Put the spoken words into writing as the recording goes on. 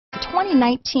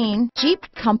2019 Jeep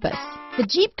Compass. The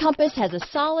Jeep Compass has a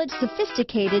solid,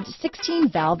 sophisticated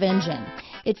 16-valve engine.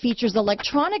 It features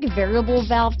electronic variable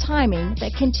valve timing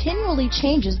that continually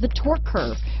changes the torque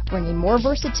curve, bringing more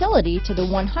versatility to the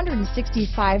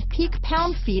 165 peak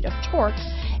pound-feet of torque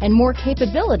and more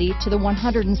capability to the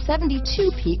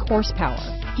 172 peak horsepower.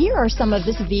 Here are some of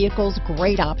this vehicle's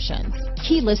great options: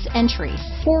 keyless entry,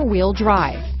 four-wheel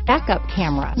drive, backup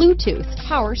camera, Bluetooth,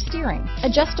 power steering,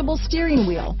 adjustable steering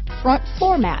wheel, front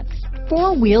floor mats,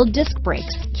 four-wheel disc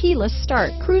brakes, keyless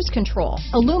start, cruise control,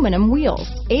 aluminum wheels,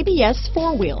 ABS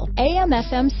four-wheel,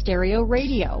 AM/FM stereo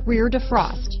radio, rear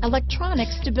defrost, electronic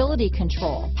stability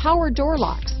control, power door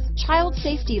locks, child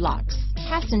safety locks,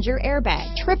 passenger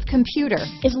airbag, trip computer.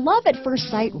 Is love at first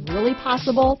sight really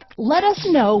possible? Let us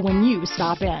know when you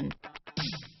stop in.